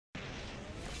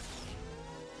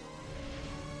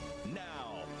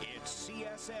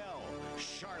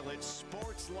Charlotte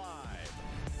Sports Live.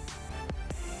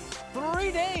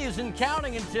 3 days and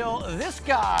counting until this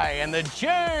guy and the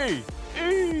J-E-T-S,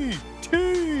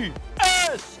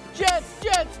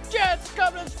 Jets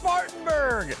come to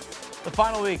Spartanburg. The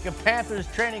final week of Panthers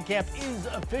training camp is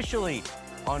officially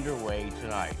underway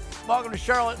tonight. Welcome to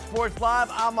Charlotte Sports Live.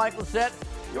 I'm Mike Lissette.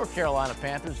 Your Carolina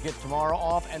Panthers get tomorrow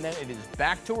off, and then it is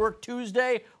back to work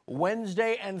Tuesday,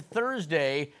 Wednesday, and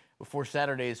Thursday before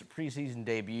Saturday's preseason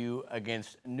debut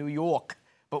against New York.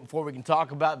 But before we can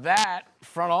talk about that,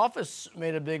 front office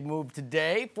made a big move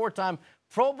today. Four-time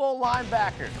Pro Bowl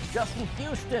linebacker Justin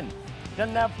Houston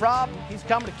doesn't have a problem. He's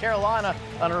coming to Carolina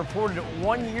on a reported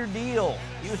one-year deal.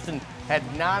 Houston had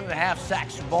 9.5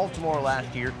 sacks in Baltimore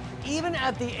last year. Even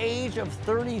at the age of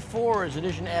 34, his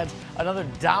addition adds another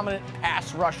dominant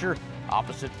pass rusher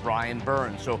opposite Brian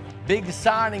Burns. So big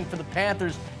signing for the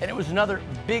Panthers, and it was another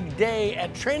big day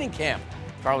at training camp.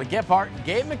 Carly Gephardt and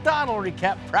Gabe McDonald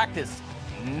recap practice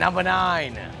number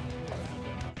 9.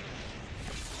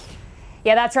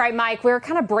 Yeah, that's right, Mike. We're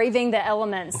kind of braving the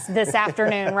elements this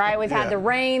afternoon, right? We've had the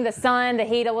rain, the sun, the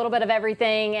heat, a little bit of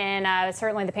everything, and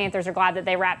certainly the Panthers are glad that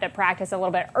they wrapped up practice a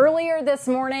little bit earlier this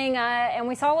morning, and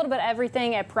we saw a little bit of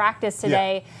everything at practice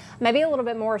today. Yeah. Maybe a little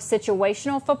bit more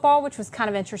situational football, which was kind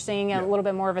of interesting, a little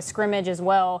bit more of a scrimmage as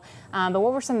well. But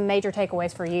what were some major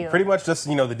takeaways for you? Pretty much just,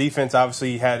 the defense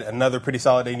obviously had another pretty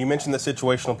solid day. And you mentioned the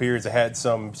situational periods. They had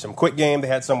some quick game. They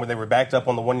had some where they were backed up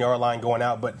on the 1-yard line going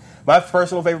out. But my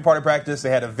personal favorite part of practice, they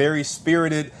had a very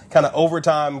spirited kind of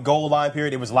overtime goal line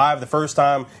period. It was live the first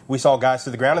time we saw guys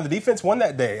to the ground. And the defense won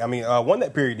that day. Won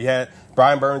that period. You had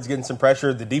Brian Burns getting some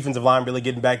pressure, the defensive line really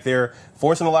getting back there,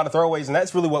 forcing a lot of throwaways, and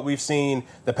that's really what we've seen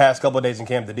the past couple of days in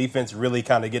camp, the defense really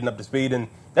kind of getting up to speed, and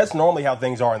that's normally how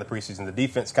things are in the preseason. The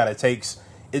defense kind of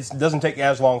it doesn't take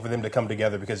as long for them to come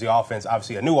together because the offense,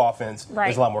 obviously a new offense,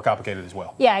 is a lot more complicated as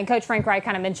well. Yeah, and Coach Frank Reich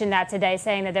kind of mentioned that today,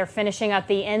 saying that they're finishing up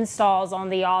the installs on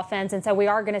the offense, and so we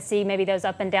are going to see maybe those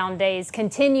up and down days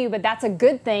continue, but that's a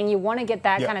good thing. You want to get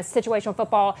that kind of situational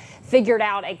football figured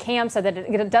out at camp so that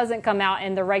it doesn't come out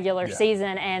in the regular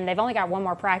season, and they've only got one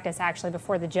more practice actually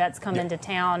before the Jets come into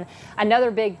town.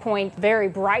 Another big point, very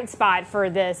bright spot for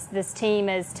this team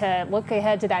is to look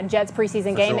ahead to that Jets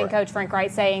preseason game, and Coach Frank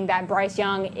Reich saying that Bryce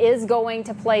Young is going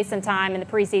to play some time in the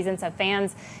preseason, so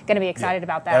fans going to be excited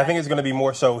about that. And I think it's going to be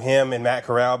more so him and Matt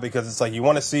Corral, because it's like you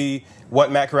want to see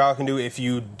what Matt Corral can do if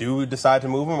you do decide to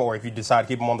move him or if you decide to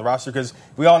keep him on the roster, because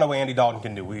we all know what Andy Dalton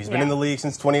can do. He's been in the league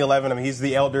since 2011. He's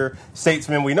the elder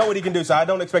statesman. We know what he can do, so I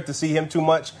don't expect to see him too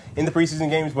much in the preseason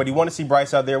games, but you want to see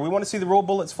Bryce out there. We want to see the real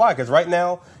bullets fly, because right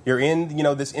now you're in,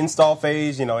 this install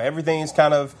phase. Everything's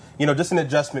kind of, just an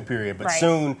adjustment period, but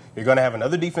soon you're going to have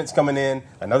another defense coming in,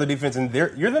 another defense, and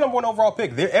you're the number one overall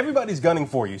pick. Everybody's gunning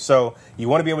for you, so you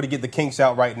want to be able to get the kinks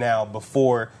out right now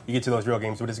before you get to those real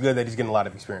games, but it's good that he's getting a lot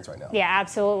of experience right now. Yeah,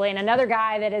 absolutely. And another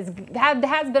guy that has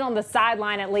been on the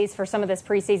sideline at least for some of this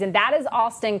preseason, that is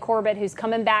Austin Corbett, who's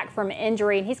coming back from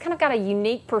injury. And he's kind of got a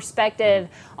unique perspective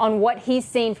on what he's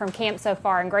seen from camp so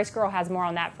far. And Grace Girl has more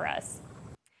on that for us.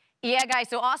 Yeah, guys,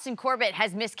 so Austin Corbett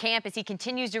has missed camp as he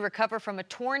continues to recover from a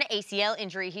torn ACL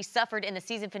injury he suffered in the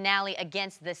season finale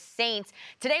against the Saints.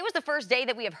 Today was the first day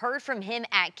that we have heard from him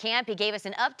at camp. He gave us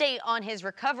an update on his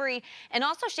recovery and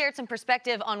also shared some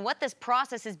perspective on what this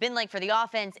process has been like for the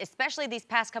offense, especially these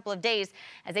past couple of days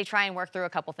as they try and work through a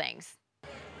couple things.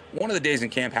 One of the days in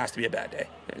camp has to be a bad day.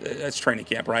 That's training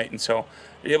camp, right? And so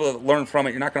you're able to learn from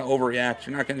it. You're not going to overreact.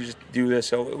 You're not going to just do this.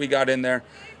 So we got in there,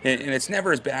 and it's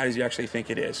never as bad as you actually think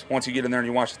it is. Once you get in there and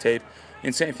you watch the tape,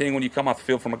 and same thing when you come off the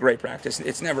field from a great practice.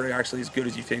 It's never actually as good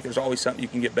as you think. There's always something you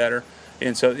can get better.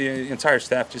 And so the entire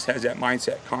staff just has that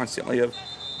mindset constantly of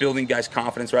building guys'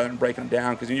 confidence rather than breaking them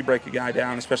down. Because when you break a guy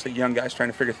down, especially young guys trying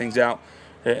to figure things out,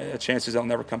 chances they'll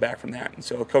never come back from that. And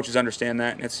so coaches understand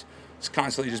that, and it's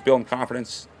constantly just building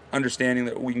confidence, understanding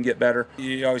that we can get better.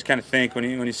 You always kind of think when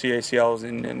you see ACLs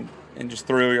and just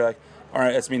through, you're like, all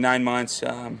right, that's me 9 months.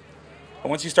 But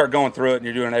once you start going through it and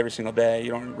you're doing it every single day, you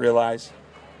don't realize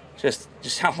just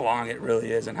how long it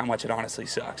really is and how much it honestly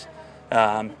sucks.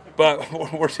 But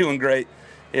we're doing great.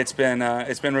 It's been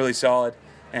really solid,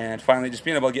 and finally just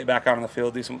being able to get back out on the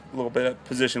field, do a little bit of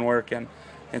position work and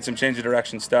some change of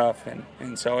direction stuff,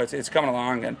 and so it's coming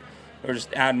along, and we're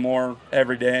just adding more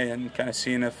every day and kind of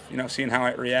seeing how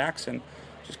it reacts and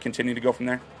just continue to go from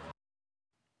there.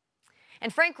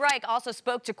 And Frank Reich also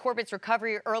spoke to Corbett's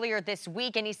recovery earlier this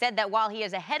week, and he said that while he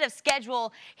is ahead of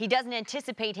schedule, he doesn't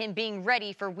anticipate him being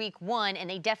ready for week 1, and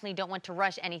they definitely don't want to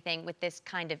rush anything with this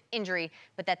kind of injury,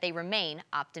 but that they remain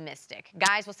optimistic.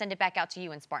 Guys, we'll send it back out to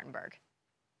you in Spartanburg.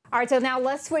 All right, so now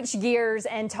let's switch gears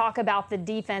and talk about the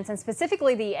defense and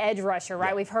specifically the edge rusher,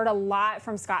 right? Yeah. We've heard a lot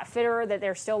from Scott Fitterer that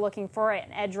they're still looking for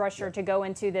an edge rusher to go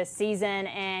into this season.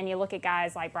 And you look at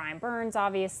guys like Brian Burns,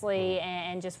 obviously,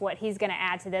 and just what he's going to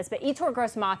add to this. But Yetur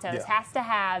Gross-Matos has to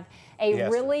have a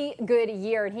really good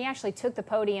year. And he actually took the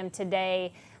podium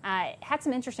today. Had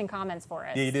some interesting comments for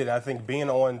us. Yeah, he did. I think being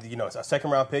on, a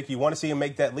second-round pick, you want to see him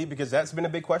make that leap because that's been a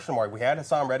big question mark. We had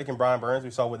Hassan Reddick and Brian Burns.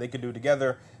 We saw what they could do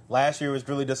together. Last year was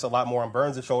really just a lot more on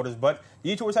Burns' shoulders, but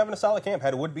Yetur was having a solid camp,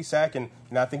 had a would-be sack, and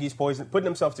I think he's putting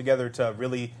himself together to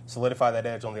really solidify that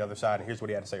edge on the other side. And here's what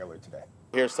he had to say earlier today.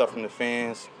 Hear stuff from the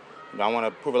fans. I want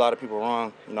to prove a lot of people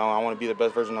wrong. I want to be the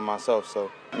best version of myself. So,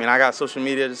 I got social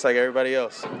media just like everybody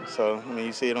else. So,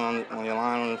 you see it on your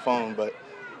line on the phone, but,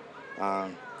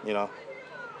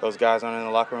 those guys aren't in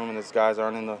the locker room and those guys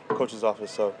aren't in the coach's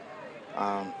office. So,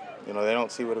 they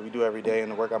don't see what we do every day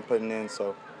and the work I'm putting in.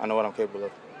 So I know what I'm capable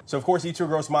of. So, of course, Yetur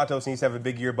Gross-Matos needs to have a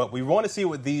big year, but we want to see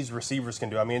what these receivers can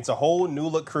do. It's a whole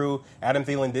new-look crew. Adam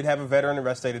Thielen did have a veteran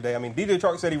rest day today. DJ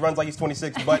Chark said he runs like he's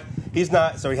 26, but he's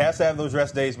not, so he has to have those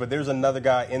rest days. But there's another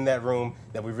guy in that room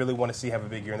that we really want to see have a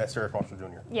big year, and that's Terrace Marshall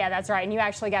Jr. Yeah, that's right, and you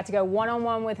actually got to go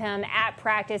one-on-one with him at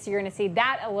practice. You're going to see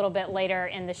that a little bit later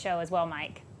in the show as well,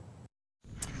 Mike.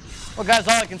 Well, guys,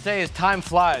 all I can say is time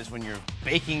flies when you're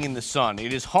baking in the sun.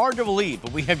 It is hard to believe,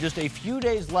 but we have just a few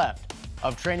days left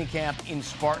of training camp in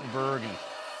Spartanburg, and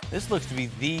this looks to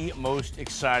be the most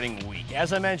exciting week.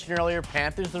 As I mentioned earlier,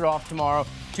 Panthers, they're off tomorrow.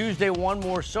 Tuesday, one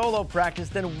more solo practice.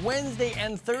 Then Wednesday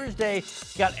and Thursday,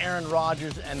 got Aaron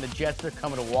Rodgers and the Jets. They're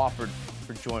coming to Wofford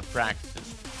for joint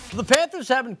practices. So the Panthers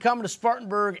haven't come to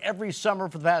Spartanburg every summer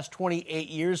for the past 28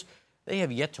 years. They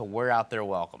have yet to wear out their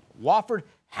welcome. Wofford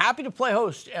happy to play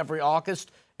host every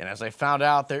August, and as I found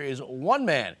out, there is one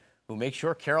man who makes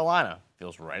sure Carolina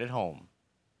feels right at home.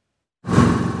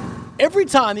 Every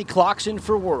time he clocks in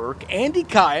for work, Andy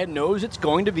Kaya knows it's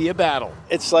going to be a battle.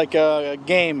 It's like a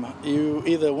game. You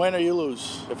either win or you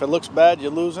lose. If it looks bad,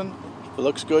 you're losing. If it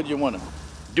looks good, you're winning.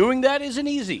 Doing that isn't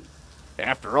easy.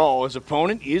 After all, his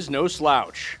opponent is no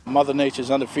slouch. Mother Nature's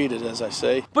undefeated, as I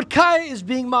say. But Kaya is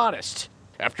being modest.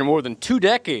 After more than 2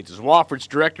 decades as Wofford's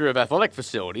director of athletic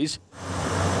facilities,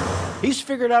 he's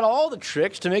figured out all the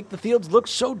tricks to make the fields look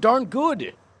so darn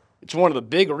good. It's one of the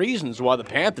big reasons why the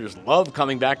Panthers love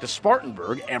coming back to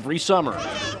Spartanburg every summer.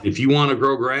 If you want to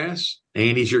grow grass,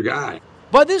 Andy's your guy.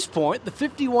 By this point, the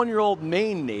 51-year-old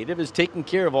Maine native is taking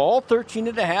care of all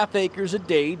 13.5 acres a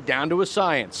day down to a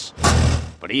science.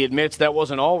 But he admits that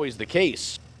wasn't always the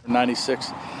case. In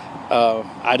 '96,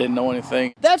 I didn't know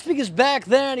anything. That's because back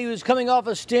then he was coming off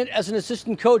a stint as an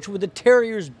assistant coach with the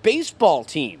Terriers baseball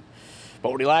team.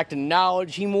 But what he lacked in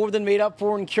knowledge, he more than made up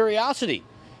for in curiosity.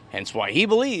 Hence why he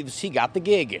believes he got the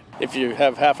gig. If you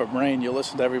have half a brain, you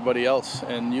listen to everybody else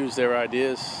and use their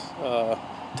ideas to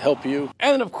help you.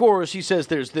 And then, of course, he says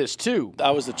there's this, too.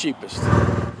 I was the cheapest.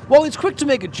 While he's quick to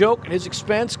make a joke at his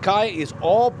expense, Kaya is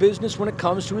all business when it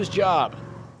comes to his job,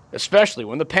 especially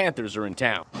when the Panthers are in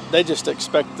town. They just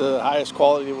expect the highest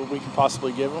quality we can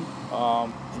possibly give them.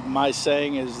 My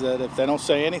saying is that if they don't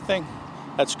say anything,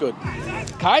 that's good.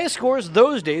 Kaya scores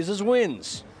those days as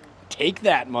wins. Take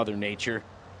that, Mother Nature.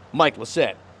 Mike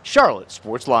Lissette, Charlotte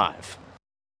Sports Live.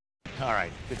 All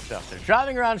right, good stuff there.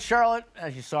 Driving around Charlotte,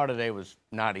 as you saw today, was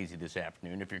not easy this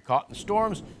afternoon. If you're caught in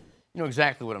storms, you know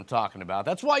exactly what I'm talking about.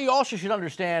 That's why you also should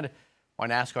understand why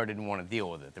NASCAR didn't want to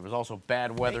deal with it. There was also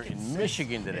bad weather in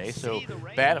Michigan today, so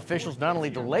bad officials not only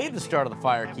delayed the start of the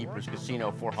Firekeepers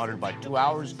Casino 400 by 2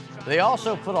 hours, they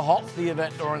also put a halt to the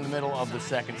event during the middle of the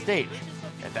second stage.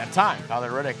 At that time,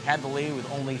 Tyler Reddick had the lead with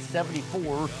only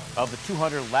 74 of the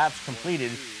 200 laps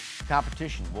completed.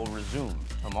 Competition will resume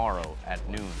tomorrow at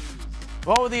noon.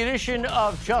 Well, with the addition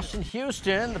of Justin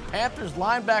Houston, the Panthers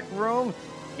linebacker room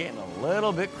getting a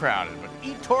little bit crowded, but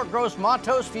Yetur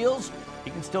Gross-Matos feels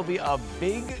he can still be a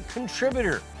big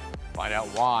contributor. Find out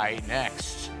why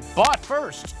next. But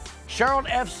first, Charlotte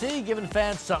FC giving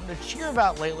fans something to cheer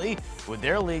about lately with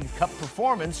their League Cup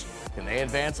performance. Can they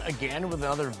advance again with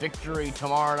another victory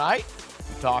tomorrow night?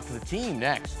 We talk to the team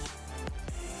next.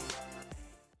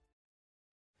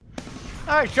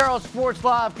 All right, Charlotte Sports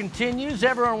Live continues.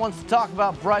 Everyone wants to talk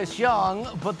about Bryce Young,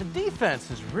 but the defense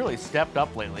has really stepped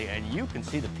up lately, and you can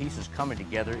see the pieces coming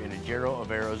together in Ejiro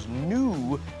Avero's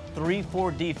new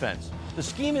 3-4 defense. The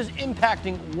scheme is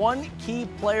impacting one key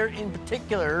player in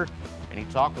particular, and he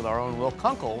talked with our own Will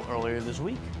Kunkel earlier this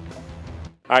week.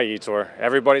 Hi, Yetur.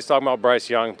 Everybody's talking about Bryce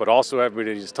Young, but also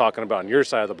everybody's talking about on your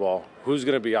side of the ball, who's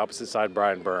going to be opposite side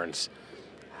Brian Burns.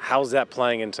 How's that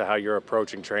playing into how you're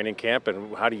approaching training camp,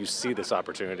 and how do you see this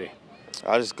opportunity?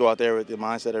 I just go out there with the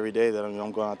mindset every day that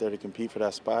I'm going out there to compete for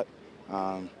that spot.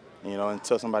 you know,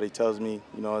 until somebody tells me,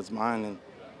 you know, it's mine, and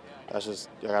that's just,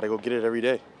 I got to go get it every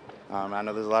day. I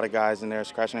know there's a lot of guys in there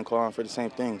scratching and clawing for the same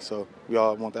thing, so we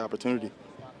all want the opportunity.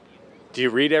 Do you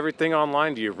read everything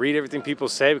online? Do you read everything people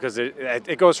say? Because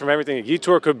it goes from everything.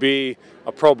 Yetur could be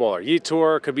a Pro Bowler.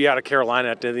 Yetur could be out of Carolina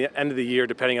at the end of the year,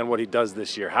 depending on what he does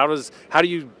this year. How do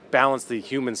you balance the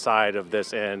human side of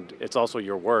this, and it's also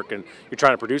your work, and you're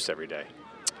trying to produce every day?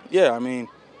 Yeah, I mean,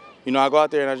 you know, I go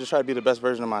out there and I just try to be the best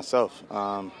version of myself.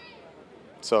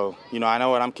 So, you know, I know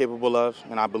what I'm capable of,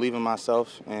 and I believe in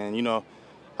myself. And, you know,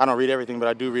 I don't read everything, but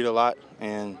I do read a lot.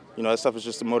 And, you know, that stuff is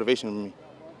just a motivation for me.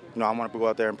 You know, I want to go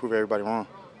out there and prove everybody wrong.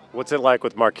 What's it like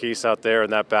with Marquise out there in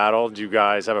that battle? Do you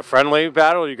guys have a friendly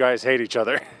battle, or do you guys hate each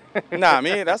other? Nah,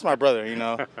 me, that's my brother, you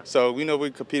know. So we know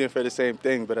we're competing for the same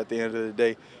thing, but at the end of the day,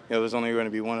 you know, there's only going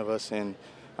to be one of us, and,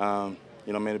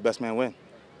 you know, may the best man win.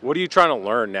 What are you trying to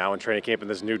learn now in training camp in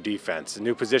this new defense? A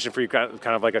new position for you, kind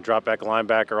of like a drop-back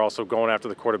linebacker, also going after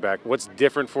the quarterback. What's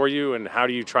different for you, and how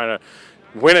do you try to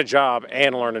win a job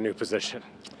and learn a new position?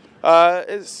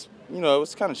 It's, you know,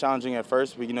 it's kind of challenging at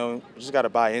first, but, you know, you just got to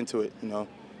buy into it, you know.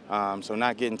 So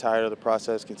not getting tired of the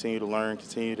process, continue to learn,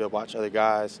 continue to watch other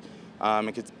guys,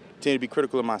 and continue to be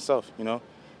critical of myself, you know.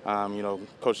 You know,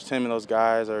 Coach Tim and those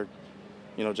guys are,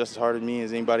 you know, just as hard as me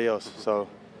as anybody else. So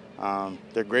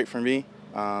they're great for me,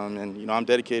 and, you know, I'm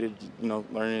dedicated, you know,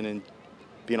 learning and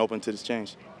being open to this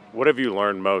change. What have you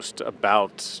learned most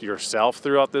about yourself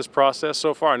throughout this process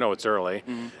so far? I know it's early.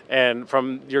 Mm-hmm. And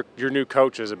from your new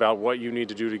coaches about what you need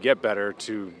to do to get better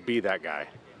to be that guy.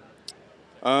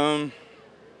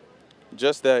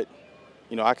 Just that,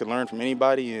 you know, I can learn from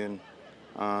anybody, and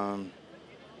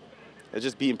it's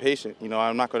just being patient. You know,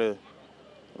 I'm not going to,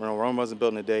 you know, Rome wasn't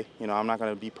built in a day. You know, I'm not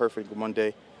going to be perfect one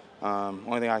day.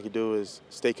 Only thing I can do is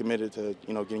stay committed to,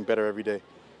 you know, getting better every day.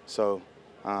 So,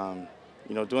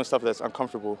 you know, doing stuff that's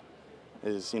uncomfortable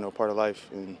is, you know, part of life,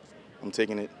 and I'm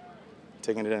taking it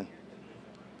in.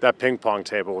 That ping pong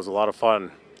table was a lot of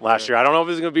fun last year. I don't know if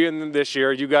it's going to be in this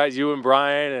year. You and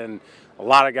Brian and a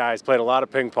lot of guys played a lot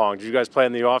of ping pong. Did you guys play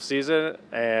in the off season?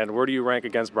 And where do you rank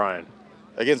against Brian?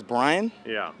 Against Brian?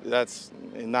 Yeah. That's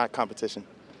not competition.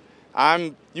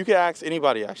 You could ask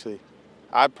anybody, actually.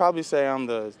 I'd probably say I'm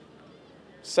the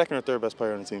second or third best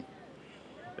player on the team.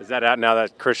 Is that out now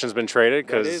that Christian's been traded?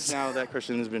 It is now that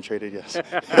Christian has been traded, yes.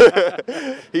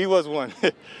 He was one.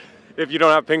 If you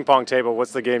don't have ping pong table,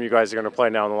 what's the game you guys are going to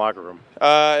play now in the locker room?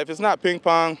 If it's not ping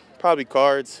pong, probably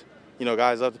cards. You know,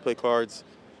 guys love to play cards.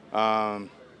 Other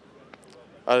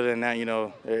than that, you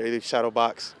know, they shadow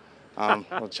box,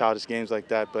 childish games like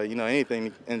that. But, you know,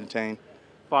 anything to entertain.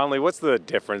 Finally, what's the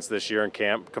difference this year in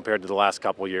camp compared to the last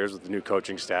couple of years with the new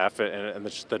coaching staff and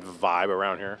just the vibe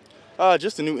around here?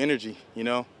 Just a new energy, you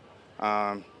know.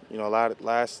 You know, a lot of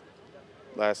last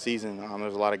season,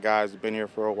 there's a lot of guys who've been here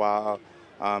for a while,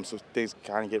 so things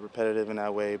kind of get repetitive in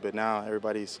that way. But now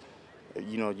everybody's,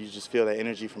 you know, you just feel that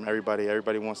energy from everybody.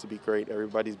 Everybody wants to be great.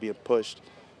 Everybody's being pushed,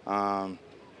 and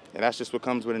that's just what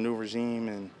comes with a new regime.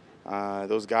 And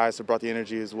those guys have brought the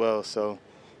energy as well. So,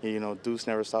 you know, Deuce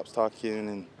never stops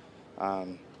talking,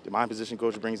 and the mind position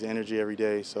coach brings the energy every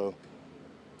day. So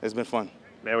it's been fun.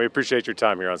 Man, we appreciate your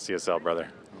time here on CSL, brother.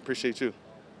 I appreciate you.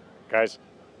 Guys.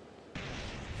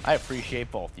 I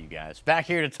appreciate both of you guys. Back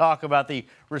here to talk about the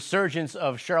resurgence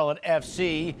of Charlotte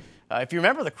FC. If you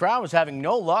remember, the crowd was having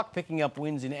no luck picking up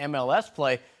wins in MLS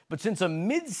play, but since a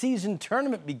mid-season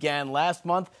tournament began last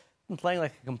month, been playing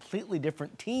like a completely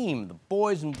different team. The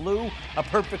boys in blue, a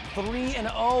perfect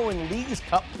 3-0 in Leagues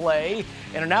Cup play,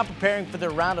 and are now preparing for their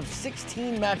round of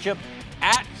 16 matchup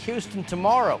at Houston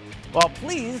tomorrow. While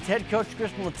pleased, head coach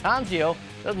Cristian Lattanzio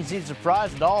doesn't seem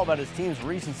surprised at all about his team's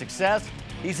recent success.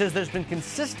 He says there's been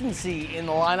consistency in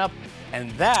the lineup, and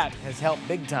that has helped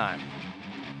big time.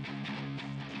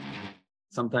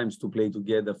 Sometimes to play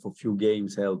together for a few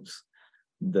games helps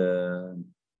the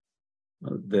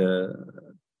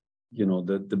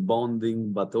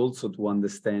bonding, but also to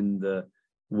understand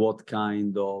what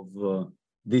kind of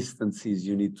distances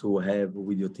you need to have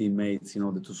with your teammates in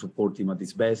order to support him at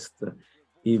his best,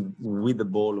 with the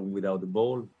ball and without the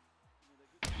ball.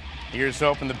 Here's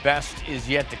hoping the best is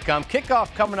yet to come.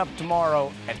 Kickoff coming up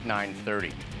tomorrow at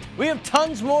 9:30. We have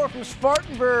tons more from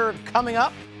Spartanburg coming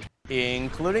up,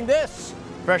 including this.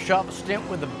 Fresh off a stint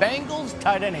with the Bengals,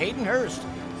 tight end Hayden Hurst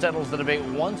settles the debate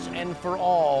once and for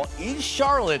all. Is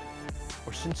Charlotte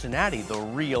or Cincinnati the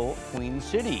real Queen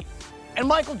City? And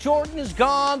Michael Jordan is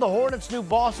gone. The Hornets' new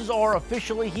bosses are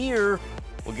officially here.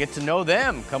 We'll get to know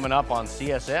them coming up on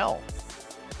CSL.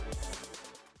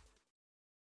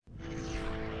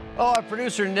 Oh, our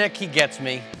producer Nick, he gets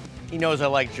me. He knows I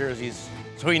like jerseys,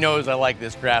 so he knows I like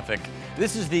this graphic.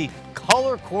 This is the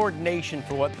color coordination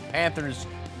for what the Panthers,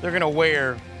 they're going to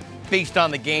wear based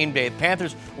on the game day. The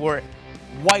Panthers wore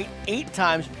white 8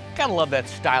 times. Gotta love that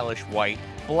stylish white.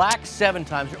 Black 7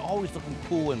 times. They're always looking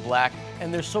cool in black,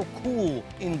 and they're so cool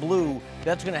in blue.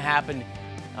 That's going to happen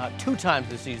 2 times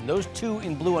this season. Those 2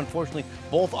 in blue, unfortunately,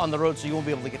 both on the road, so you won't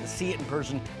be able to get to see it in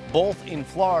person. Both in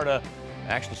Florida.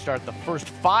 Actually start the first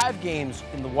 5 games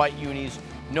in the white unis.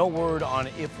 No word on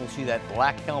if we'll see that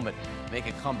black helmet make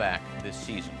a comeback this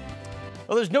season.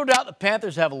 Well, there's no doubt the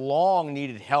Panthers have long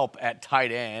needed help at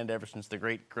tight end ever since the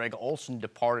great Greg Olsen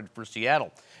departed for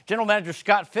Seattle. General Manager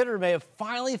Scott Fitter may have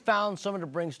finally found someone to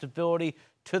bring stability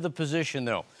to the position,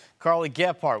 though. Carly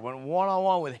Gephardt went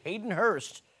one-on-one with Hayden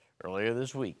Hurst earlier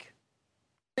this week.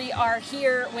 We are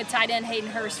here with tight end Hayden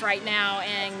Hurst right now,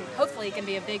 and hopefully he can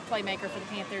be a big playmaker for the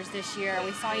Panthers this year.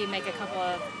 We saw you make a couple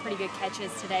of pretty good catches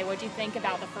today. What do you think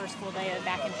about the first full day of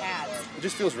back in pads? It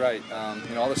just feels right.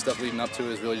 All the stuff leading up to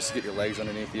it is really just to get your legs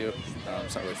underneath you.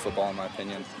 It's not really football in my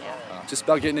opinion. Just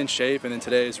about getting in shape, and then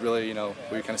today is really,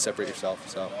 where you kind of separate yourself.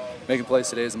 So making plays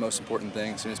today is the most important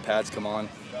thing. As soon as pads come on,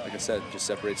 like I said, it just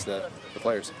separates the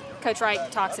players. Coach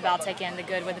Wright talks about taking the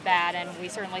good with the bad, and we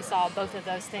certainly saw both of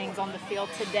those things on the field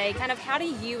today. Kind of how do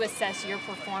you assess your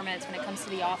performance when it comes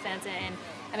to the offense?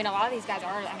 And a lot of these guys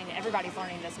are, everybody's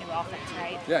learning this new offense,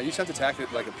 right? Yeah, you just have to tackle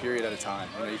it like a period at a time.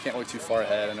 You can't look too far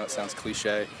ahead. I know it sounds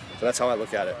cliche, but that's how I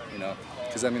look at it,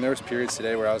 Because, there was periods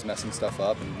today where I was messing stuff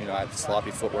up, and, I have sloppy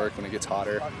footwork when it gets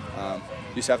hotter.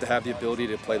 You just have to have the ability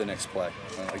to play the next play.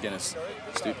 Again, as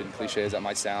stupid and cliche as that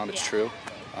might sound, it's true.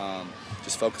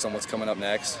 Just focus on what's coming up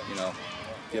next.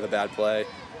 If you have a bad play,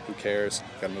 who cares?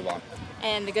 Got to move on.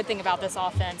 And the good thing about this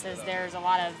offense is there's a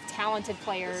lot of talented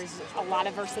players, a lot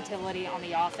of versatility on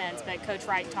the offense, but Coach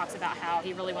Wright talks about how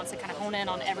he really wants to kind of hone in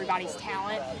on everybody's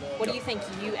talent. What do you think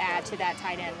you add to that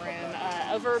tight end room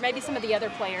over maybe some of the other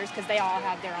players, because they all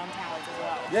have their own talents as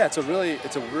well? Yeah, it's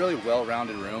a really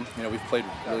well-rounded room. We've played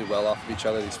really well off of each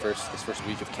other this first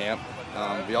week of camp.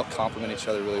 We all complement each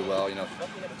other really well.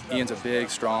 Ian's a big,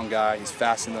 strong guy. He's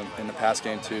fast in the pass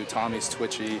game too. Tommy's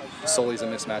twitchy. Sully's a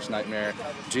mismatch nightmare.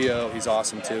 Gio, he's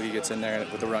awesome too. He gets in there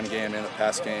with the run game and the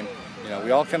pass game.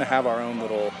 We all kind of have our own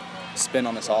little spin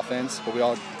on this offense, but we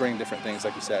all bring different things,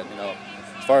 like you said.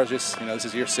 As far as just, this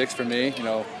is year 6 for me.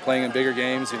 Playing in bigger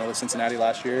games. With Cincinnati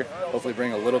last year, hopefully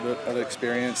bring a little bit of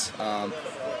experience.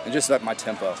 And just my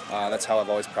tempo. That's how I've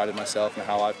always prided myself, and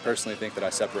how I personally think that I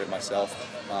separate myself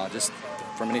just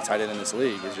from any tight end in this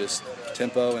league is just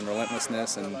tempo and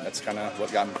relentlessness, and that's kind of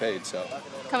what got me paid. So,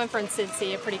 coming from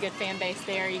Cincy, a pretty good fan base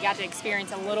there, you got to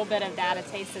experience a little bit of that, a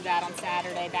taste of that on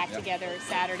Saturday, back together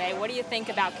Saturday. What do you think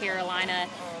about Carolina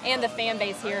and the fan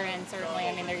base here? And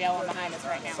certainly, they're yelling behind us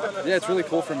right now. Yeah, it's really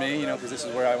cool for me, because this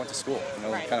is where I went to school.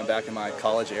 Kind of back in my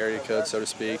college area code, so to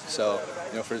speak. So,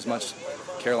 for as much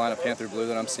Carolina Panther blue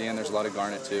that I'm seeing, there's a lot of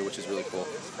garnet too, which is really cool.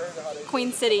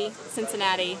 Queen City,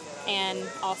 Cincinnati, and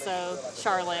also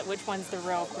Charlotte. Which one's the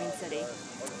real Queen City?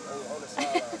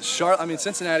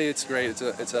 Cincinnati, it's great.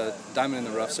 It's a diamond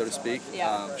in the rough, so to speak.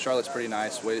 Yeah. Charlotte's pretty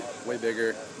nice, way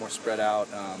bigger, more spread out.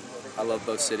 I love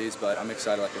both cities, but I'm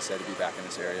excited, like I said, to be back in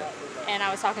this area. And I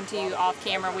was talking to you off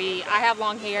camera. I have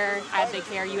long hair, I have big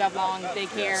hair, you have long, big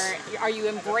hair. Are you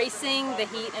embracing the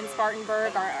heat in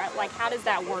Spartanburg, or how does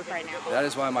that work right now? That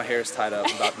is why my hair is tied up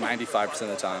about 95% of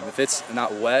the time. If it's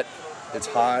not wet, it's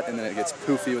hot, and then it gets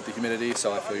poofy with the humidity,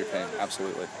 so I feel your pain,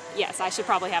 absolutely. Yes, I should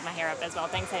probably have my hair up as well.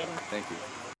 Thanks, Hayden. Thank you.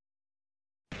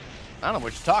 I don't know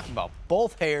what you're talking about.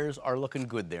 Both hairs are looking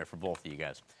good there for both of you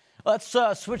guys. Let's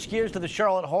switch gears to the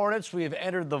Charlotte Hornets. We have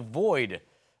entered the void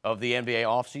of the NBA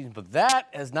offseason, but that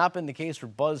has not been the case for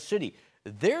Buzz City.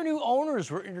 Their new owners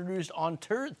were introduced on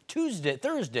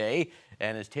Thursday,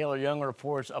 and as Taylor Young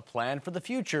reports, a plan for the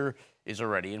future is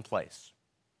already in place.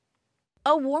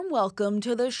 A warm welcome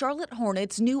to the Charlotte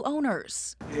Hornets' new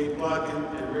owners. Gabe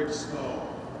Plotkin and Rick Snow.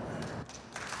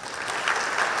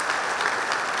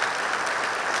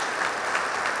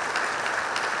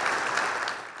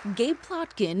 Gabe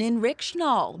Plotkin and Rick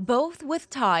Schnall, both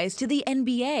with ties to the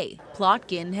NBA.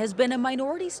 Plotkin has been a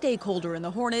minority stakeholder in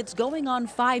the Hornets going on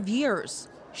 5 years.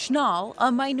 Schnall,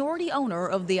 a minority owner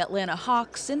of the Atlanta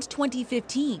Hawks since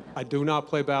 2015. I do not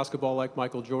play basketball like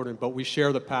Michael Jordan, but we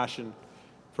share the passion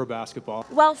for basketball.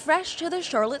 While fresh to the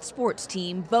Charlotte sports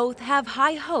team, both have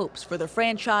high hopes for the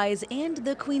franchise and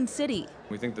the Queen City.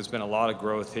 We think there's been a lot of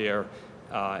growth here.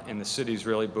 And the city's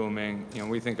really booming.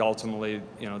 We think ultimately,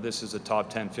 this is a top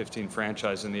 10, 15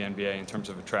 franchise in the NBA in terms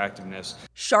of attractiveness.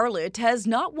 Charlotte has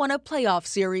not won a playoff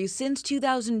series since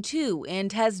 2002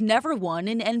 and has never won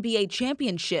an NBA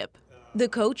championship. The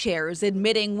co-chairs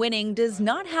admitting winning does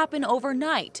not happen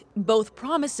overnight, both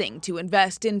promising to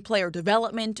invest in player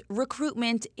development,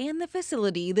 recruitment, and the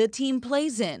facility the team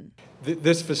plays in.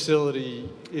 This facility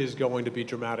is going to be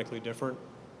dramatically different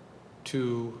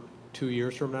 2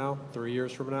 years from now, 3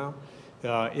 years from now.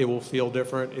 It will feel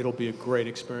different. It'll be a great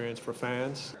experience for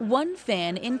fans. One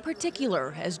fan in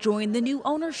particular has joined the new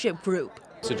ownership group.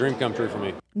 It's a dream come true for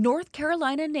me. North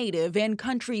Carolina native and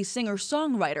country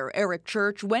singer-songwriter Eric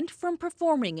Church went from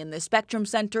performing in the Spectrum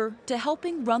Center to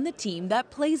helping run the team that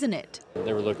plays in it.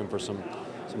 They were looking for some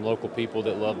local people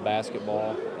that love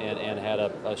basketball and had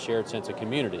a shared sense of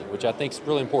community, which I think is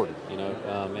really important,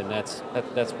 and that's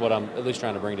what I'm at least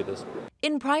trying to bring to this.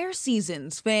 In prior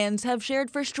seasons, fans have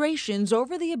shared frustrations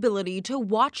over the ability to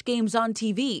watch games on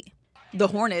TV. The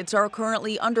Hornets are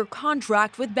currently under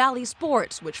contract with Bally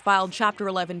Sports, which filed Chapter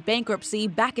 11 bankruptcy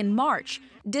back in March.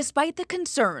 Despite the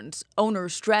concerns,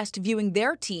 owners stressed viewing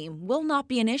their team will not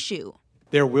be an issue.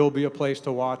 There will be a place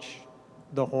to watch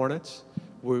the Hornets.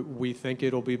 We think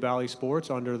it'll be Bally Sports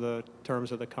under the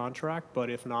terms of the contract, but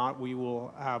if not, we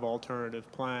will have alternative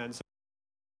plans.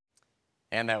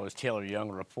 And that was Taylor Young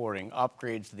reporting.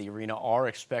 Upgrades to the arena are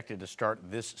expected to start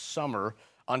this summer.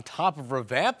 On top of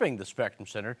revamping the Spectrum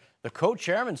Center, the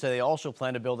co-chairmen say they also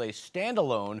plan to build a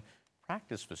standalone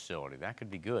practice facility. That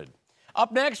could be good.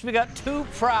 Up next, we got two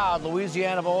proud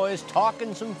Louisiana boys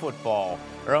talking some football.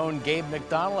 Our own Gabe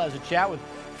McDonald has a chat with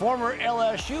former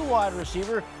LSU wide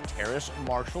receiver Terrace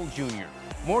Marshall Jr.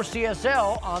 More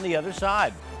CSL on the other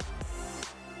side.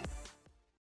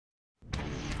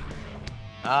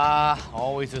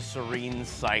 Always a serene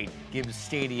sight. Gibbs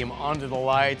Stadium under the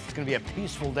lights. It's going to be a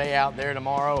peaceful day out there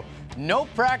tomorrow. No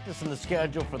practice in the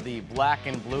schedule for the black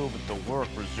and blue, but the work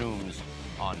resumes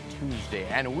on Tuesday.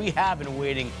 And we have been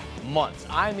waiting months.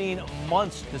 I mean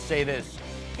months to say this.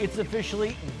 It's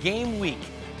officially game week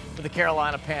for the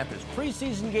Carolina Panthers.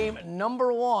 Preseason game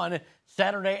number 1,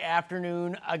 Saturday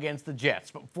afternoon against the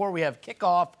Jets. But before we have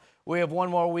kickoff, we have one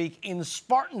more week in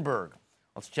Spartanburg.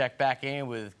 Let's check back in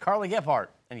with Carly Gephardt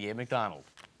and Gabe McDonald.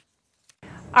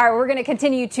 All right, we're going to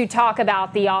continue to talk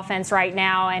about the offense right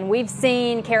now, and we've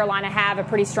seen Carolina have a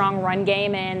pretty strong run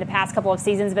game in the past couple of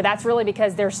seasons, but that's really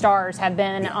because their stars have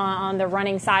been on the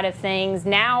running side of things.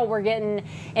 Now we're getting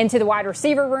into the wide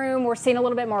receiver room. We're seeing a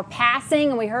little bit more passing,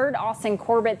 and we heard Austin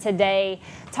Corbett today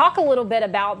talk a little bit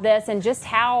about this and just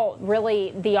how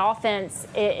really the offense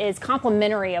is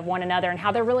complementary of one another and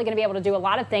how they're really going to be able to do a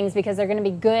lot of things because they're going to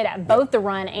be good at both the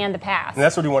run and the pass. And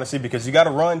that's what you want to see because you got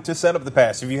to run to set up the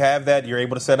pass. If you have that, you're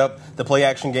able to set up the play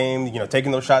action game,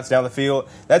 taking those shots down the field.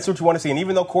 That's what you want to see. And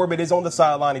even though Corbett is on the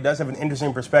sideline, he does have an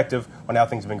interesting perspective on how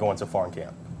things have been going so far in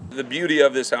camp. The beauty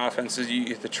of this offense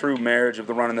is the true marriage of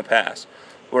the run and the pass,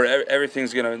 where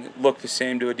everything's going to look the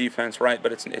same to a defense, right?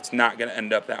 But it's not going to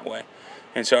end up that way.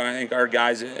 And so I think our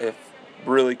guys have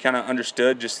really kind of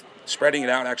understood just spreading it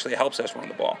out actually helps us run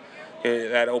the ball.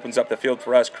 That opens up the field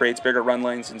for us, creates bigger run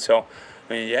lanes. And so,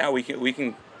 we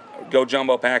can go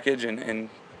jumbo package and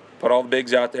put all the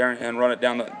bigs out there and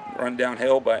run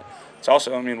downhill. But it's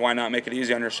also, why not make it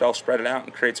easy on yourself, spread it out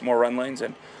and create some more run lanes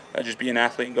and just be an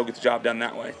athlete and go get the job done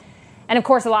that way. And, of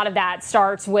course, a lot of that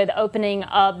starts with opening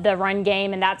up the run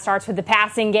game, and that starts with the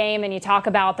passing game. And you talk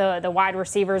about the wide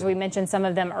receivers. We mentioned some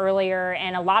of them earlier,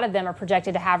 and a lot of them are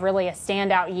projected to have really a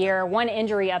standout year. One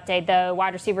injury update, though,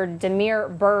 wide receiver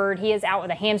Demir Bird, he is out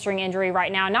with a hamstring injury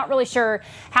right now. Not really sure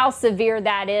how severe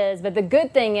that is, but the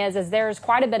good thing is there's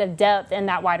quite a bit of depth in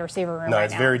that wide receiver room right now. No,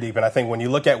 it's very deep, and I think when you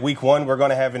look at week 1, we're going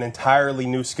to have an entirely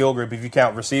new skill group if you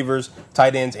count receivers,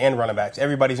 tight ends, and running backs.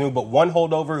 Everybody's new, but one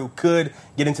holdover who could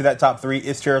get into that top 3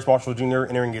 is Terrace Marshall Jr.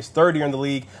 entering his 3rd year in the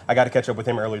league. I got to catch up with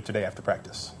him earlier today after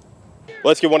practice.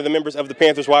 Let's get one of the members of the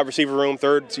Panthers wide receiver room,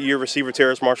 3rd-year receiver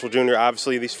Terrace Marshall Jr.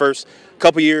 Obviously, these first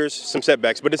couple years, some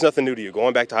setbacks, but it's nothing new to you.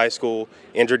 Going back to high school,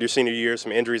 injured your senior year,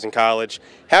 some injuries in college.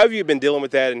 How have you been dealing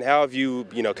with that, and how have you,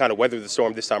 kind of weathered the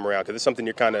storm this time around? Because it's something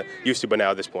you're kind of used to by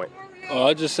now at this point.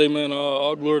 I just say, man,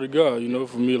 all glory to God,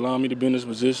 for me allowing me to be in this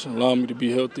position, allowing me to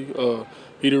be healthy.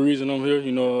 He the reason I'm here,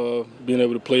 being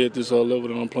able to play at this level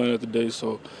that I'm playing at today.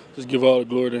 So just give all the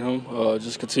glory to him.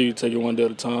 Just continue to take it one day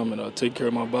at a time and take care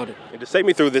of my body. And just take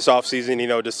me through this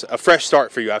offseason, just a fresh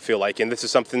start for you, I feel like. And this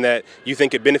is something that you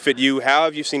think could benefit you. How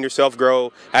have you seen yourself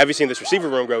grow? How have you seen this receiver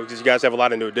room grow? Because you guys have a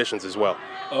lot of new additions as well.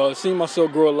 Seeing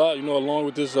myself grow a lot, along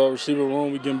with this receiver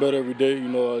room, we getting better every day.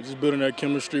 Just building that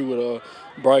chemistry with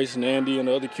Bryce and Andy and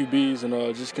the other QBs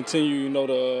and just continue,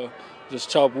 to just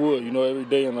chop wood, you know, every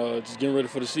day and just getting ready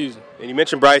for the season. And you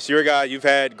mentioned Bryce, you're a guy, you've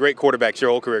had great quarterbacks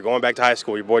your whole career, going back to high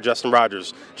school, your boy Justin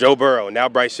Rogers, Joe Burrow, now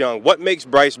Bryce Young. What makes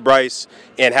Bryce,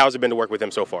 and how's it been to work with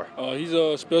him so far? He's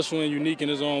special and unique in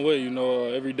his own way, you know.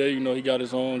 Every day, you know, he got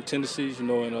his own tendencies, you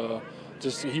know, and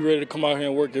just he ready to come out here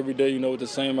and work every day, you know, with the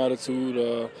same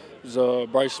attitude. He's a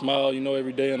bright smile, you know,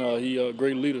 every day, and he a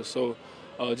great leader. So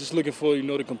just looking forward, you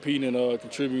know, to compete and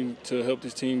contributing to help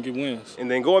this team get wins.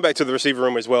 And then going back to the receiver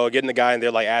room as well, getting a guy in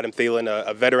there like Adam Thielen,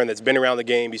 a veteran that's been around the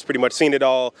game. He's pretty much seen it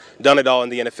all, done it all in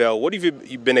the NFL. What have you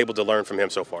been able to learn from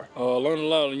him so far? Learned a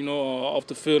lot, you know, off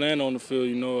the field and on the field,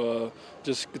 you know.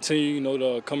 Just continue, you know,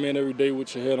 to come in every day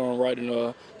with your head on right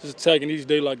and just attacking each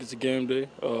day like it's a game day.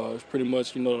 It's pretty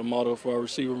much, you know, the motto for our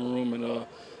receiver room, and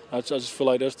I just feel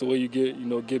like that's the way you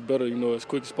get better, you know, as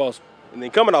quick as possible. And then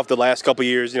coming off the last couple of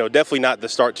years, you know, definitely not the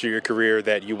start to your career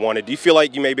that you wanted. Do you feel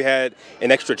like you maybe had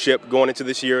an extra chip going into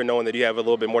this year, knowing that you have a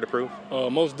little bit more to prove?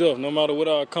 Most definitely. No matter what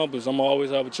I accomplish, I'm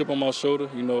always have a chip on my shoulder.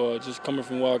 You know, just coming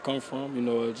from where I come from. You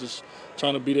know, just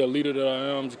trying to be that leader that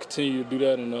I am, to continue to do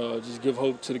that, and just give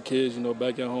hope to the kids. You know,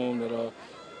 back at home that.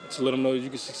 To let them know that you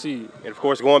can succeed. And, of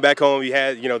course, going back home, you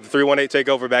had, you know, the 318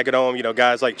 takeover back at home, you know,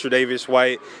 guys like Tre'Davious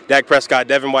White, Dak Prescott,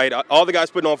 Devin White, all the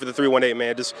guys putting on for the 318,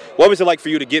 man. Just what was it like for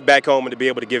you to get back home and to be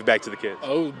able to give back to the kids? It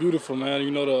was beautiful, man.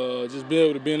 You know, to just be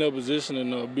able to be in that position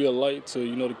and be a light to,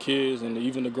 you know, the kids and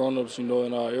even the grown-ups, you know,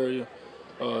 in our area.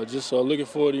 Just looking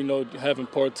forward to, you know, having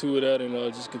part 2 of that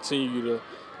and just continue to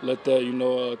let that, you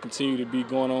know, continue to be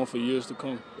going on for years to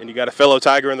come. And you got a fellow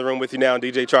Tiger in the room with you now,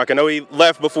 DJ Chark. I know he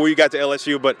left before you got to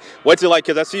LSU, but what's it like?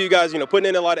 Because I see you guys, you know, putting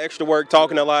in a lot of extra work,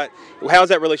 talking a lot. How's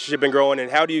that relationship been growing, and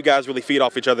how do you guys really feed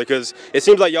off each other? Because it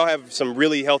seems like y'all have some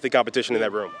really healthy competition in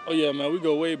that room. Oh, yeah, man, we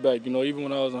go way back. You know, even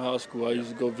when I was in high school, I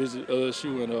used to go visit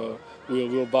LSU, and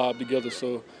we'll vibe together.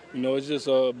 So, you know, it's just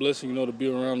a blessing, you know, to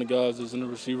be around the guys that's in the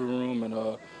receiver room,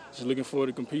 and just looking forward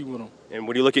to compete with them. And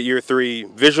when you look at year 3,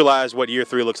 visualize what year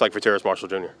 3 looks like for Terrace Marshall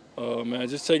Jr. Man,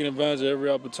 just taking advantage of every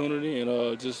opportunity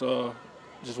and just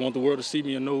want the world to see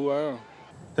me and know who I am.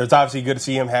 It's obviously good to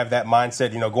see him have that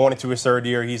mindset, you know, going into his 3rd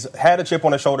year. He's had a chip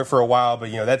on his shoulder for a while, but,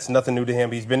 you know, that's nothing new to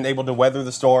him. He's been able to weather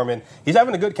the storm, and he's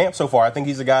having a good camp so far. I think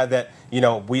he's a guy that, you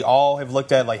know, we all have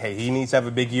looked at like, hey, he needs to have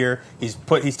a big year. He's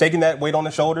taking that weight on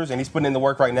his shoulders, and he's putting in the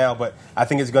work right now, but I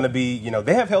think it's going to be, you know,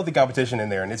 they have healthy competition in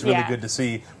there, and it's really good to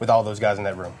see with all those guys in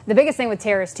that room. The biggest thing with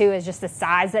Terrace, too, is just the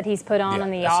size that he's put on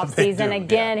in the offseason.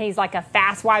 Again, he's like a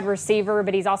fast wide receiver,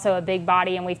 but he's also a big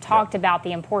body, and we've talked about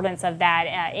the importance of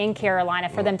that in Carolina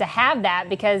for them to have that,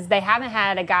 because they haven't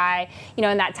had a guy, you know,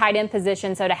 in that tight end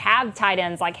position. So to have tight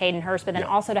ends like Hayden Hurst, but then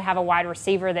also to have a wide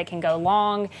receiver that can go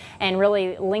long and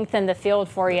really lengthen the field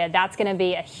for you, that's going to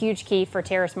be a huge key for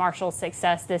Terrace Marshall's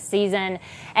success this season.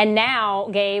 And now,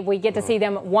 Gabe, we get to see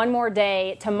them one more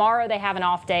day. Tomorrow they have an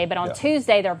off day, but on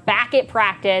Tuesday they're back at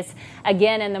practice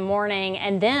again in the morning,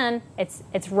 and then it's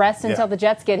rest until the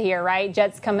Jets get here, right?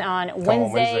 Jets come on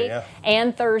Wednesday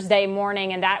and Thursday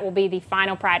morning, and that will be the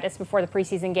final practice before the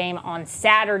preseason game on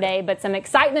Saturday. But some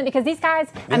excitement because these guys,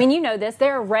 I mean, you know this,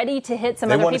 they're ready to hit some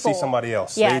other people. They want to see somebody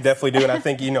else. Yes. They definitely do. And I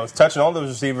think, you know, touching on those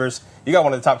receivers, you got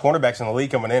one of the top cornerbacks in the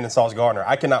league coming in Sauce Gardner.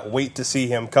 I cannot wait to see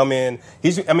him come in.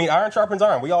 Iron sharpens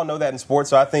iron. We all know that in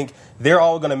sports. So I think they're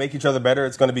all going to make each other better.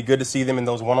 It's going to be good to see them in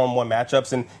those one-on-one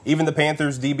matchups, and even the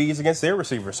Panthers DBs against their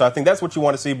receivers. So I think that's what you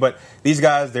want to see. But these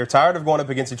guys, they're tired of going up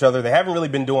against each other. They haven't really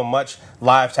been doing much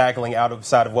live tackling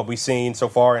outside of what we've seen so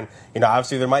far. And, you know,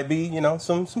 obviously there might be, you know,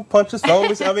 some punches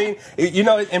thrown. I mean, you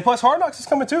know, and plus Hard Knocks is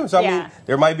coming too. So, I mean,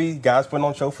 there might be guys putting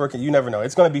on show for it. You never know.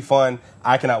 It's going to be fun.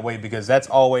 I cannot wait, because that's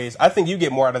always, I think you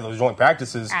get more out of those joint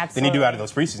practices than you do out of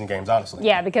those preseason games, honestly.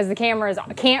 Yeah, because the cameras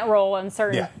can't roll in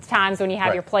certain times when you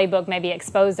have your playbook maybe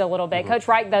exposed a little bit. Coach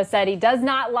Reich, though, said he does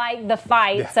not like the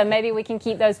fight, so maybe we can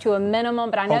keep those to a minimum.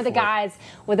 But I know the guys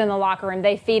within the locker room,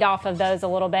 they feed off of those a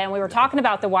little bit. And we were talking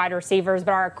about the wide receivers,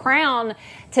 but our crown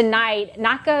tonight,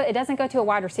 it doesn't go to a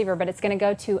wide receiver, but it's going to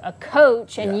go to a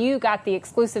coach, and you got the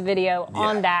exclusive video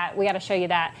on that. We got to show you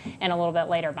that in a little bit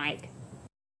later, Mike.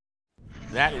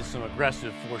 That is some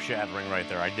aggressive foreshadowing right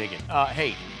there. I dig it.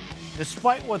 Hey,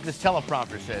 despite what this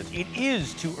teleprompter says, it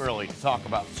is too early to talk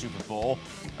about the Super Bowl.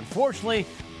 Unfortunately,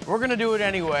 we're going to do it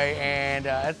anyway, and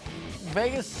at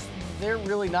Vegas, they're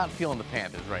really not feeling the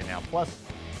Panthers right now. Plus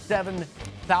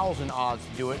 7,000 odds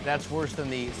to do it. That's worse than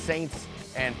the Saints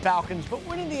and Falcons. But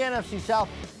winning the NFC South,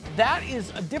 that is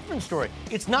a different story.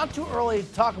 It's not too early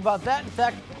to talk about that. In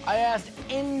fact, I asked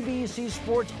NBC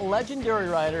Sports legendary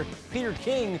writer Peter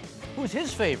King who's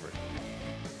his favorite.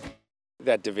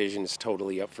 That division is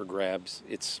totally up for grabs.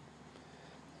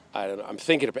 I don't know. I'm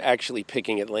thinking of actually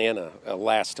picking Atlanta, a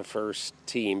last to first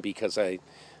team, because I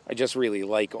I just really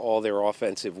like all their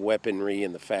offensive weaponry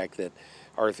and the fact that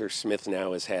Arthur Smith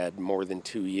now has had more than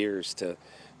 2 years to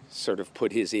sort of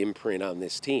put his imprint on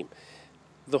this team.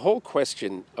 The whole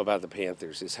question about the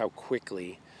Panthers is how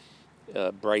quickly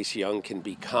Bryce Young can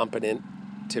be competent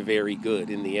to very good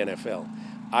in the NFL.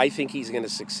 I think he's going to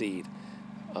succeed.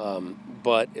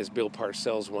 But as Bill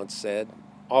Parcells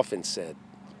often said,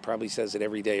 probably says it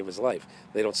every day of his life,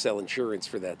 they don't sell insurance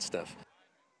for that stuff.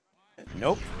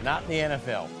 Nope, not in the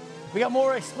NFL. We got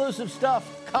more exclusive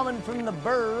stuff coming from the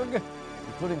Berg,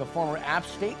 including a former App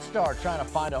State star trying to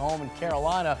find a home in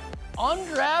Carolina.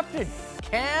 Undrafted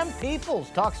Cam Peoples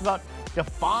talks about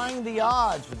defying the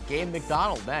odds with Gabe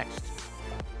McDonald next.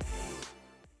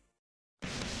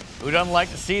 Who doesn't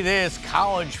like to see this?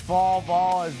 College fall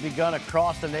ball has begun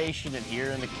across the nation and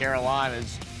here in the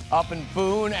Carolinas. Up in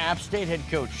Boone, App State head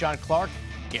coach Sean Clark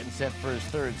getting set for his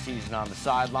 3rd season on the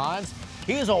sidelines.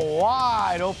 He is a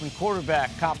wide open quarterback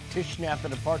competition after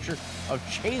the departure of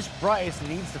Chase Bryce and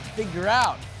needs to figure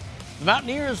out. The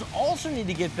Mountaineers also need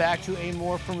to get back to a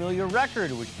more familiar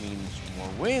record, which means more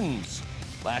wins.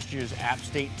 Last year's App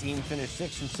State team finished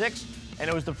 6-6, and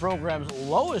it was the program's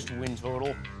lowest win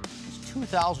total since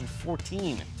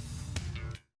 2014.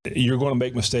 You're going to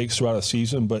make mistakes throughout a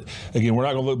season, but again, we're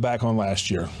not going to look back on last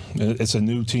year. It's a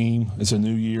new team, it's a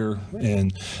new year,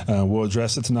 and we'll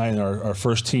address it tonight in our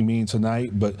first team meeting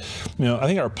tonight. But I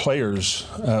think our players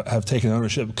have taken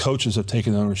ownership, coaches have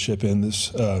taken ownership in this.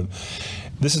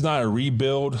 This is not a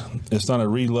rebuild, it's not a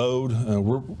reload.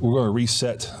 We're going to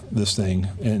reset this thing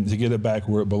and to get it back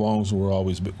where it belongs, where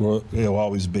it'll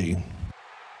always be.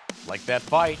 Like that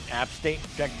fight, App State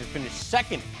projected to finish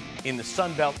 2nd in the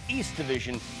Sun Belt East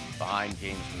Division behind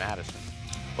James Madison.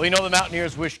 Well, the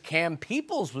Mountaineers wish Cam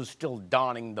Peoples was still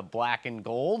donning the black and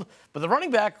gold, but the running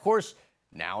back, of course,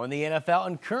 now in the NFL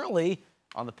and currently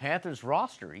on the Panthers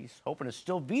roster. He's hoping to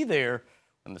still be there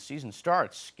when the season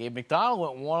starts. Gabe McDonald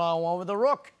went one-on-one with the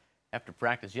Rook after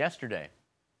practice yesterday.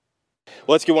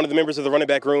 Well, let's get one of the members of the running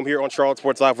back room here on Charlotte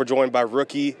Sports Live. We're joined by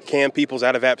rookie Cam Peoples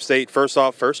out of App State. First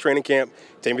off, first training camp.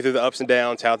 Take me through the ups and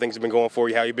downs, how things have been going for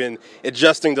you, how you've been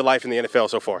adjusting to life in the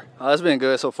NFL so far. It's been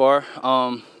good so far.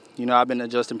 I've been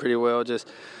adjusting pretty well, just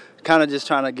trying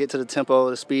to get to the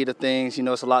tempo, the speed of things.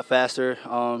 It's a lot faster,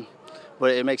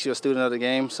 but it makes you a student of the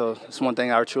game, so it's one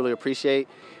thing I truly appreciate.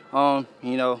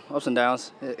 Ups and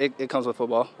downs, it comes with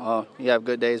football. You have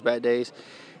good days, bad days.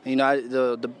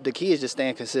 The key is just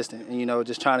staying consistent and,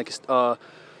 just trying to,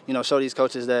 show these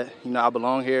coaches that, I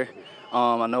belong here.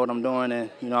 I know what I'm doing, and,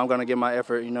 I'm going to give my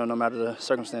effort, no matter the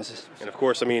circumstances. And, of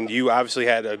course, you obviously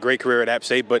had a great career at App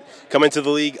State, but coming to the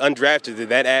league undrafted, did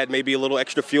that add maybe a little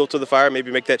extra fuel to the fire,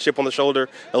 maybe make that chip on the shoulder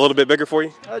a little bit bigger for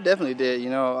you? I definitely did.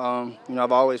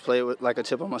 I've always played with like a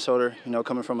chip on my shoulder,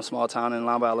 coming from a small town in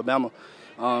Limba, Alabama.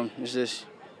 It's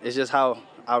just how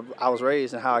I was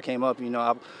raised and how I came up.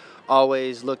 I've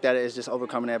always looked at it as just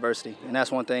overcoming adversity, and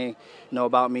that's one thing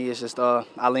about me. It's just I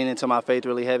lean into my faith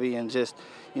really heavy and just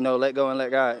let go and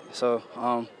let God. So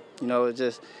it's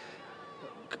just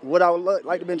what I would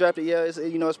like to be drafted. Yeah,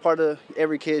 it's part of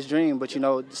every kid's dream, but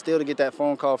still to get that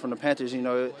phone call from the Panthers,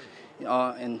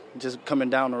 and just coming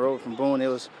down the road from Boone, it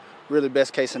was really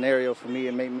best case scenario for me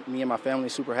and make me and my family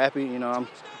super happy. I'm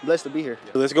blessed to be here.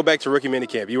 Let's go back to rookie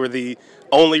minicamp. You were the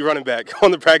only running back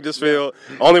on the practice field,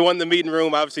 only one in the meeting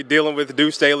room, obviously dealing with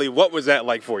Deuce Staley. What was that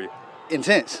like for you?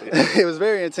 Intense. It was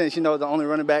very intense, the only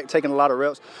running back, taking a lot of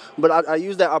reps. But I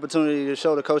used that opportunity to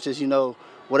show the coaches,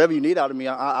 whatever you need out of me,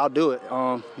 I'll do it.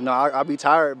 I'll be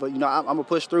tired, but, I'm going to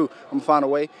push through. I'm going to find a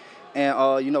way. And,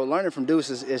 learning from Deuce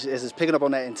is picking up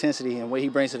on that intensity and what he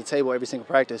brings to the table every single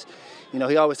practice.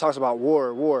 He always talks about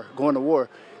war, going to war.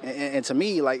 And to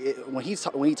me, when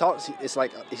he talks, it's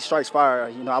like he strikes fire.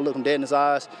 I look him dead in his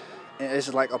eyes, and it's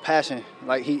just like a passion.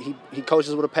 Like he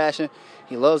coaches with a passion.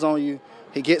 He loves on you.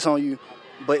 He gets on you.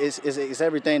 But it's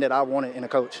everything that I wanted in a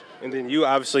coach. And then you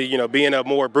obviously, being a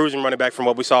more bruising running back from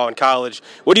what we saw in college,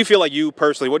 what do you feel like you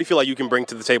can bring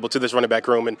to the table, to this running back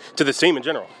room, and to this team in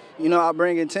general? I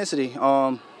bring intensity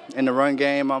in the run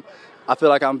game. I feel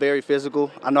like I'm very physical.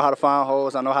 I know how to find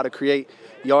holes. I know how to create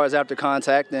yards after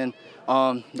contact, and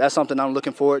that's something I'm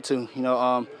looking forward to.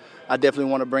 I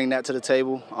definitely want to bring that to the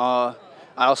table. I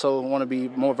also want to be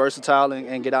more versatile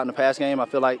and get out in the pass game. I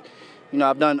feel like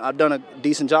I've done a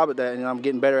decent job at that, and I'm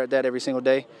getting better at that every single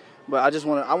day. But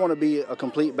I want to be a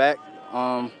complete back.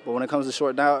 But when it comes to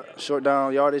short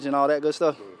down yardage and all that good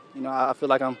stuff, I feel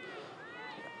like I'm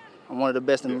I'm one of the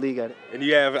best in the league at it. And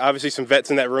you have obviously some vets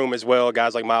in that room as well,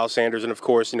 guys like Miles Sanders and, of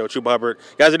course, Chuba Hubbard,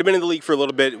 guys that have been in the league for a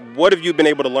little bit. What have you been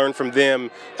able to learn from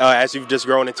them as you've just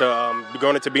grown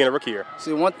into being a rookie here?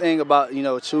 See, one thing about,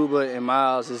 Chuba and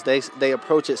Miles is they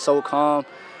approach it so calm,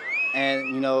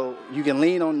 and, you can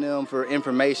lean on them for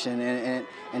information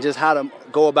and just how to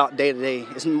go about day to day.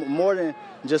 It's more than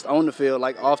just on the field,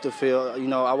 like off the field.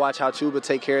 I watch how Chuba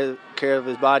take care of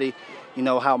his body,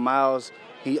 how Miles,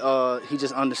 he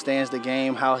just understands the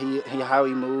game, how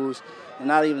he moves. And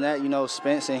not even that,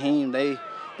 Spence and Heem,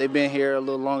 they've been here a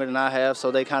little longer than I have,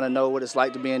 so they kind of know what it's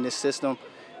like to be in this system.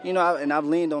 And I've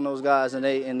leaned on those guys, and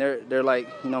they're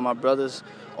like, my brothers,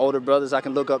 older brothers. I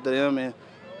can look up to them, and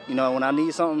when I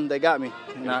need something, they got me,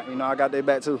 and I got their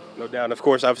back too. No doubt. And of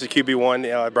course, obviously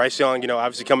QB1, Bryce Young,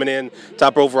 obviously coming in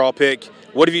top overall pick.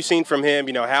 What have you seen from him?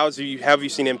 How have you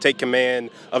seen him take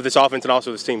command of this offense and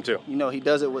also this team too? He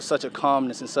does it with such a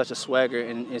calmness and such a swagger,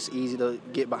 and it's easy to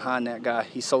get behind that guy.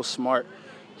 He's so smart.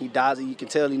 He does it. You can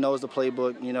tell he knows the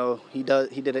playbook.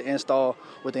 He did an install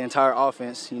with the entire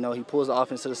offense. He pulls the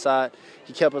offense to the side.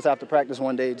 He kept us after practice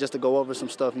one day just to go over some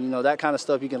stuff. That kind of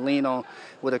stuff you can lean on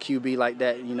with a QB like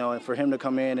that. And for him to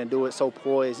come in and do it so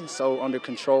poised and so under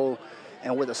control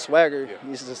and with a swagger,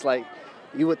 he's just like,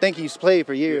 you would think he's played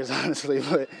for years, honestly.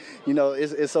 But,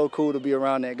 it's so cool to be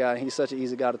around that guy. He's such an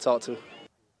easy guy to talk to.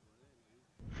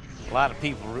 A lot of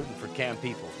people rooting for Cam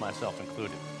Peoples, myself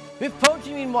included. Biff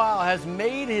Poggi, meanwhile, has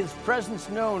made his presence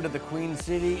known to the Queen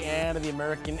City and to the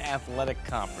American Athletic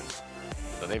Conference.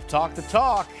 So they've talked the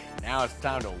talk. Now it's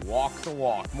time to walk the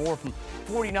walk. More from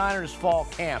 49ers fall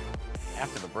camp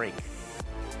after the break.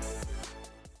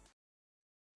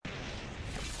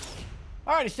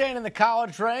 All right, staying in the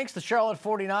college ranks, the Charlotte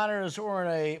 49ers were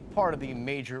in a part of the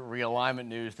major realignment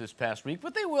news this past week,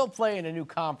 but they will play in a new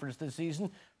conference this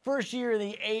season. First year in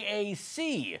the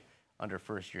AAC under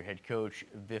first-year head coach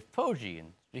Biff Poggi.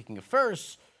 And speaking of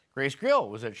firsts, Grace Grill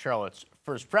was at Charlotte's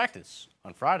first practice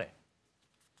on Friday.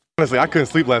 Honestly, I couldn't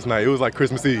sleep last night. It was like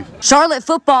Christmas Eve. Charlotte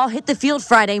football hit the field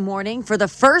Friday morning for the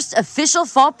first official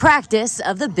fall practice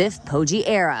of the Biff Poggi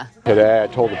era. Today I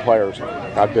told the players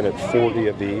I've been at 40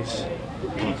 of these,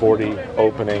 40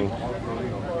 opening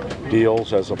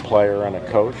deals as a player and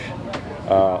a coach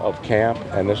of camp,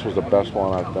 and this was the best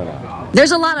one I've been at.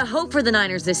 There's a lot of hope for the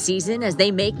Niners this season as they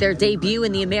make their debut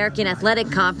in the American Athletic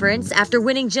Conference after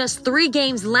winning just 3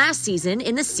 games last season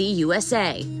in the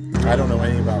CUSA. I don't know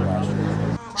anything about last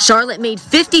year. Charlotte made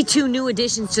 52 new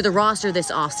additions to the roster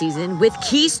this offseason with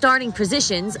key starting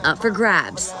positions up for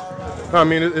grabs. I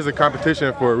mean, it's a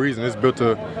competition for a reason. It's built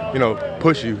to,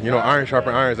 push you. Iron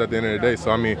sharpen irons at the end of the day.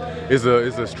 So, I mean, it's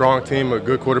a strong team, a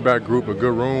good quarterback group, a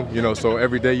good room. So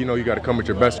every day, you got to come with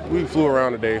your best. We flew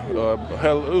around today. It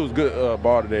was good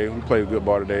ball today. We played a good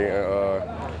ball today.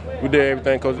 We did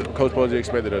everything Coach Poggi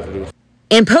expected us to do.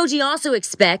 And Poggi also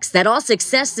expects that all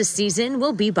success this season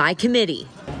will be by committee.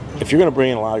 If you're going to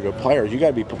bring in a lot of good players, you got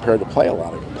to be prepared to play a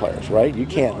lot of good players, right? You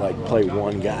can't play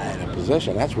one guy in a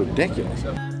position. That's ridiculous.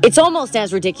 It's almost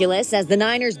as ridiculous as the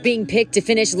Niners being picked to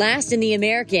finish last in the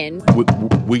American.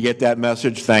 We get that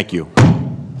message. Thank you.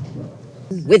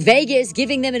 With Vegas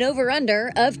giving them an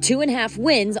over-under of 2.5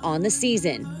 wins on the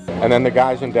season. And then the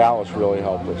guys in Dallas really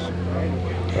helped us,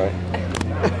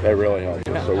 right? They really helped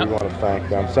us. So we want to thank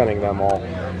them, sending them all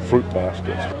fruit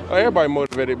baskets. Everybody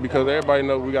motivated because everybody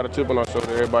knows we got a chip on our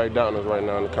shoulder. Everybody doubting us right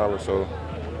now in the conference, so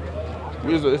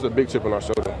it's a big chip on our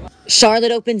shoulder.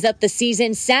 Charlotte opens up the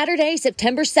season Saturday,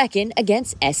 September 2nd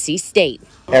against SC State.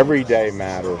 Every day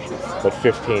matters, but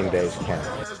 15 days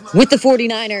count. With the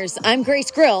 49ers, I'm Grace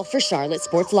Grill for Charlotte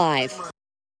Sports Live.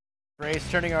 Grace,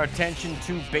 turning our attention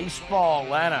to baseball.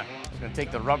 Atlanta is going to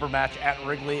take the rubber match at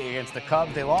Wrigley against the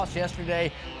Cubs. They lost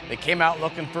yesterday. They came out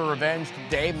looking for revenge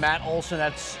today. Matt Olson,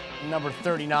 that's number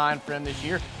 39 for him this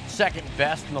year. Second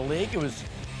best in the league. It was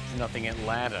 0-0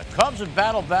 Atlanta. Cubs have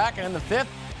battled back, and in the 5th,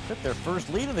 took their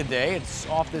first lead of the day. It's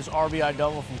off this RBI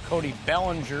double from Cody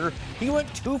Bellinger. He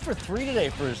went 2 for 3 today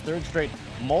for his 3rd straight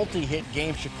multi-hit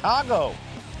game. Chicago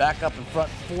back up in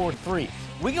front 4-3.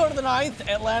 We go to the 9th,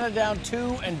 Atlanta down 2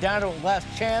 and down to a last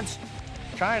chance.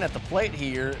 Trying at the plate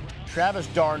here, Travis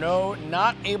d'Arnaud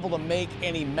not able to make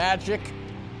any magic.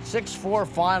 6-4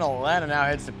 final. Atlanta now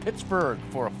heads to Pittsburgh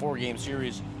for a 4-game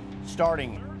series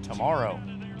starting tomorrow.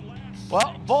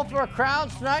 Well, both of our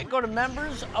crowns tonight go to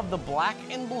members of the Black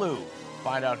and Blue.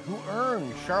 Find out who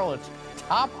earned Charlotte's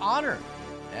top honor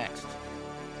next.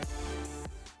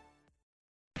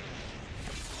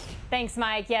 Thanks,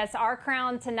 Mike. Yes, our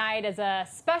crown tonight is a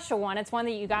special one. It's one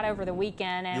that you got over the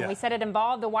weekend, and we said it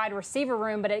involved the wide receiver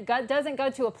room, but it doesn't go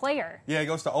to a player. Yeah, it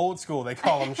goes to old school. They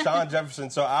call him Sean Jefferson.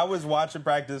 So I was watching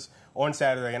practice on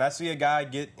Saturday, and I see a guy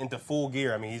get into full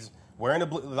gear. I mean, he's wearing the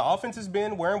blue. The offense has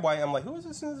been wearing white. I'm like, who is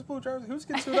this in this blue jersey? Who's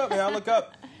getting suited up? And I look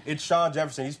up, it's Sean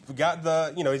Jefferson. He's got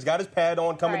he's got his pad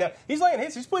on coming down. He's laying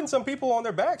hits. He's putting some people on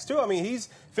their backs too. I mean, he's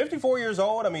 54 years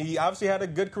old. I mean, he obviously had a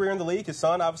good career in the league. His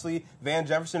son, obviously, Van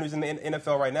Jefferson, who's in the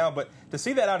NFL right now. But to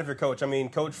see that out of your coach, I mean,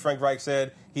 Coach Frank Reich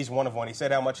said he's one of one. He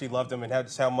said how much he loved him and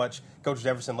how much Coach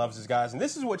Jefferson loves his guys. And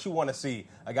this is what you want to see.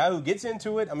 A guy who gets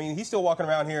into it. I mean, he's still walking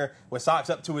around here with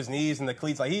socks up to his knees and the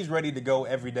cleats. Like, he's ready to go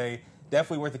every day.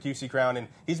 Definitely worth the QC crown. And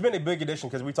he's been a big addition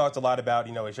because we talked a lot about,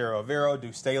 Ejiro Evero,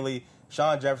 Deuce Staley.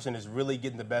 Sean Jefferson is really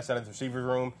getting the best out of the receiver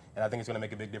room, and I think it's going to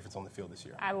make a big difference on the field this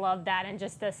year. I love that, and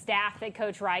just the staff that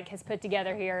Coach Reich has put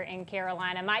together here in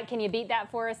Carolina. Mike, can you beat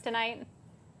that for us tonight?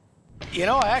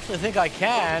 I actually think I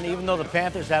can, even though the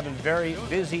Panthers have been very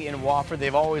busy in Wofford.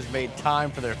 They've always made time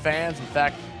for their fans. In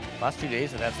fact, last 2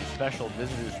 days they've had some special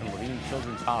visitors from Levine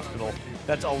Children's Hospital.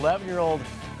 That's 11-year-old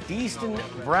Easton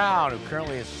Brown, who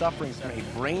currently is suffering from a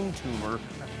brain tumor.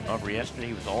 However, yesterday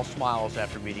he was all smiles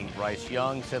after meeting Bryce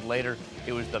Young. Said later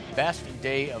it was the best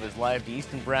day of his life.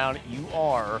 Easton Brown, you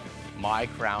are my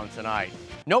crown tonight.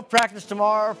 No practice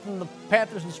tomorrow from the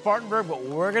Panthers in Spartanburg, but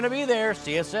we're going to be there.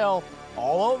 CSL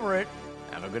all over it.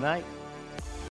 Have a good night.